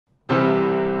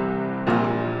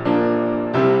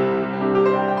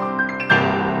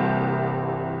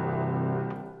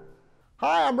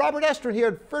I'm Robert Estrin here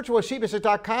at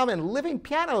virtualsheetmusic.com and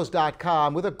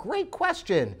livingpianos.com with a great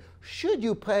question. Should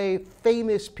you play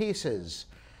famous pieces?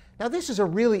 Now, this is a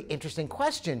really interesting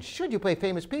question. Should you play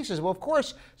famous pieces? Well, of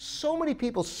course, so many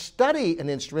people study an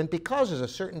instrument because there's a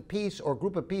certain piece or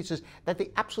group of pieces that they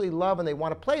absolutely love and they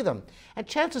want to play them. And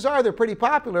chances are they're pretty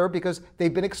popular because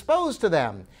they've been exposed to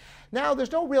them. Now,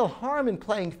 there's no real harm in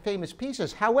playing famous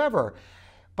pieces. However,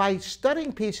 by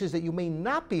studying pieces that you may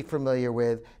not be familiar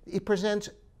with, it presents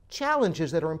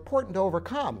challenges that are important to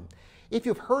overcome. If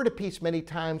you've heard a piece many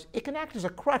times, it can act as a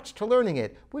crutch to learning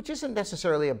it, which isn't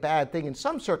necessarily a bad thing in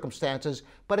some circumstances,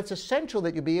 but it's essential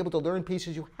that you be able to learn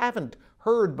pieces you haven't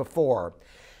heard before.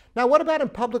 Now, what about in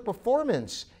public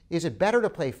performance? Is it better to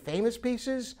play famous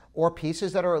pieces or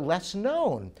pieces that are less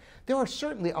known? There are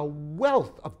certainly a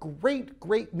wealth of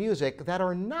great music that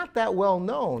are not that well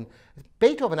known.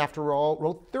 Beethoven, after all,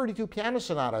 wrote 32 piano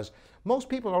sonatas. Most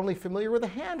people are only familiar with a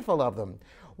handful of them.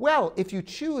 Well, if you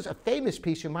choose a famous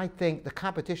piece, you might think the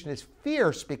competition is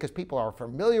fierce because people are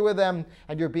familiar with them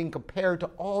and you're being compared to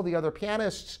all the other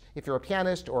pianists, if you're a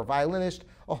pianist or a violinist,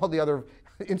 all the other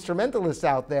instrumentalists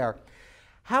out there.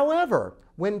 However,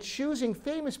 when choosing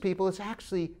famous people, it's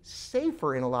actually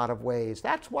safer in a lot of ways.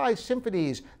 That's why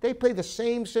symphonies, they play the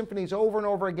same symphonies over and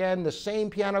over again, the same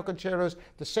piano concertos,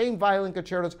 the same violin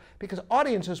concertos, because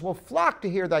audiences will flock to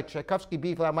hear that Tchaikovsky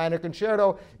B-flat minor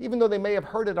concerto. Even though they may have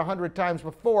heard it 100 times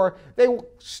before, they will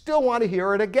still want to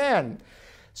hear it again.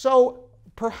 So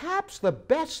perhaps the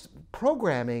best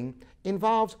programming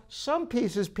involves some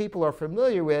pieces people are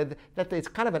familiar with, that it's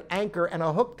kind of an anchor and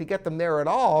a hook to get them there at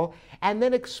all, and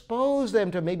then expose them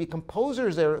to maybe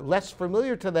composers that are less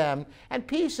familiar to them, and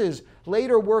pieces,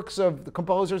 later works of the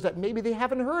composers that maybe they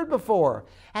haven't heard before.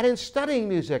 And in studying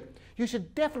music, you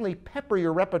should definitely pepper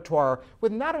your repertoire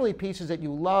with not only pieces that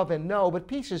you love and know, but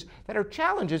pieces that are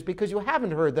challenges because you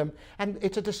haven't heard them, and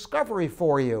it's a discovery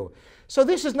for you. So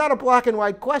this is not a black and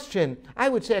white question. I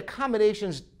would say a combination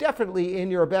is definitely in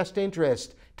your best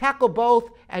interest. Tackle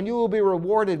both, and you will be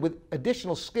rewarded with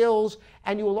additional skills,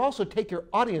 and you will also take your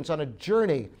audience on a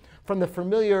journey from the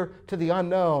familiar to the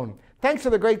unknown. Thanks for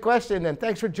the great question, and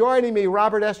thanks for joining me,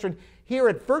 Robert Estrin, here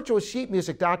at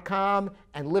virtualsheetmusic.com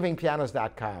and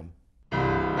livingpianos.com.